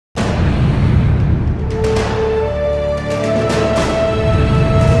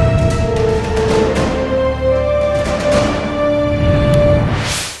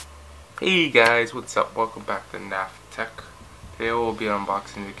Hey guys, what's up? Welcome back to NAF Tech. Today we'll be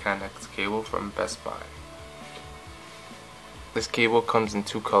unboxing the Connex cable from Best Buy. This cable comes in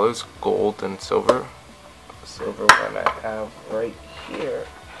two colors, gold and silver. The silver one I have right here.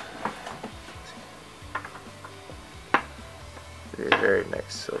 Very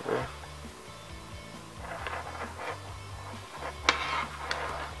nice silver.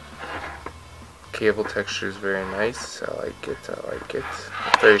 Cable texture is very nice. I like it.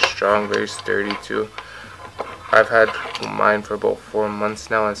 Very strong, very sturdy too. I've had mine for about 4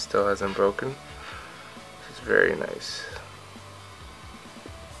 months now and still hasn't broken. It's very nice.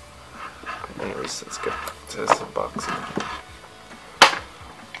 Anyways, let's get to this unboxing.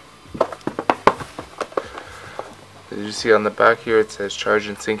 As you see on the back here, it says charge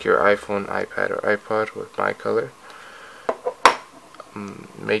and sync your iPhone, iPad, or iPod with my color.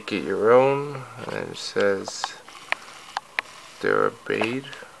 Make it your own, and it says Therabraid.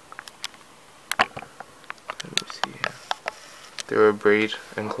 Let me see here. Therabraid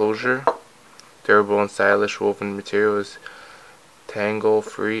enclosure. Durable and stylish woven material is tangle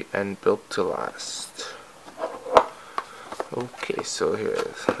free and built to last. Okay, so here it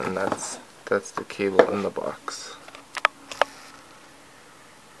is, and that's the cable in the box.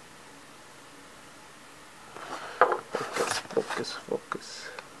 Focus.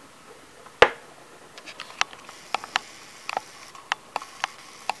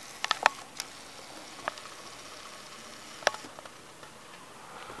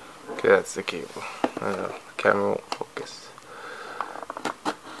 Okay, that's the cable. The camera won't focus.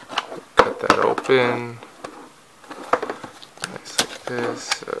 Cut that open. Nice like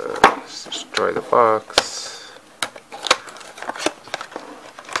this. Just destroy the box.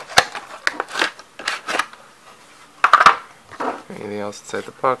 Anything else inside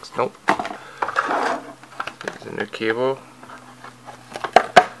the box? Nope. There's a new cable.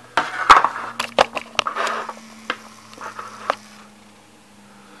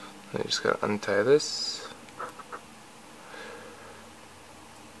 I just gotta untie this.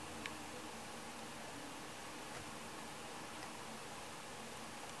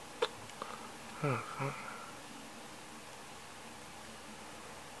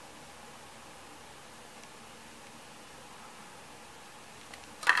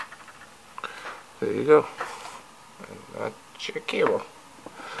 There you go. And that's your cable.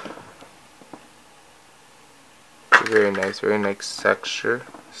 Very nice texture.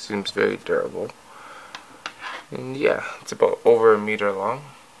 Seems very durable. And yeah, it's about over 1 meter long.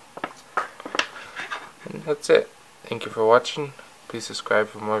 And that's it. Thank you for watching. Please subscribe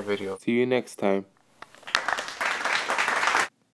for more videos. See you next time.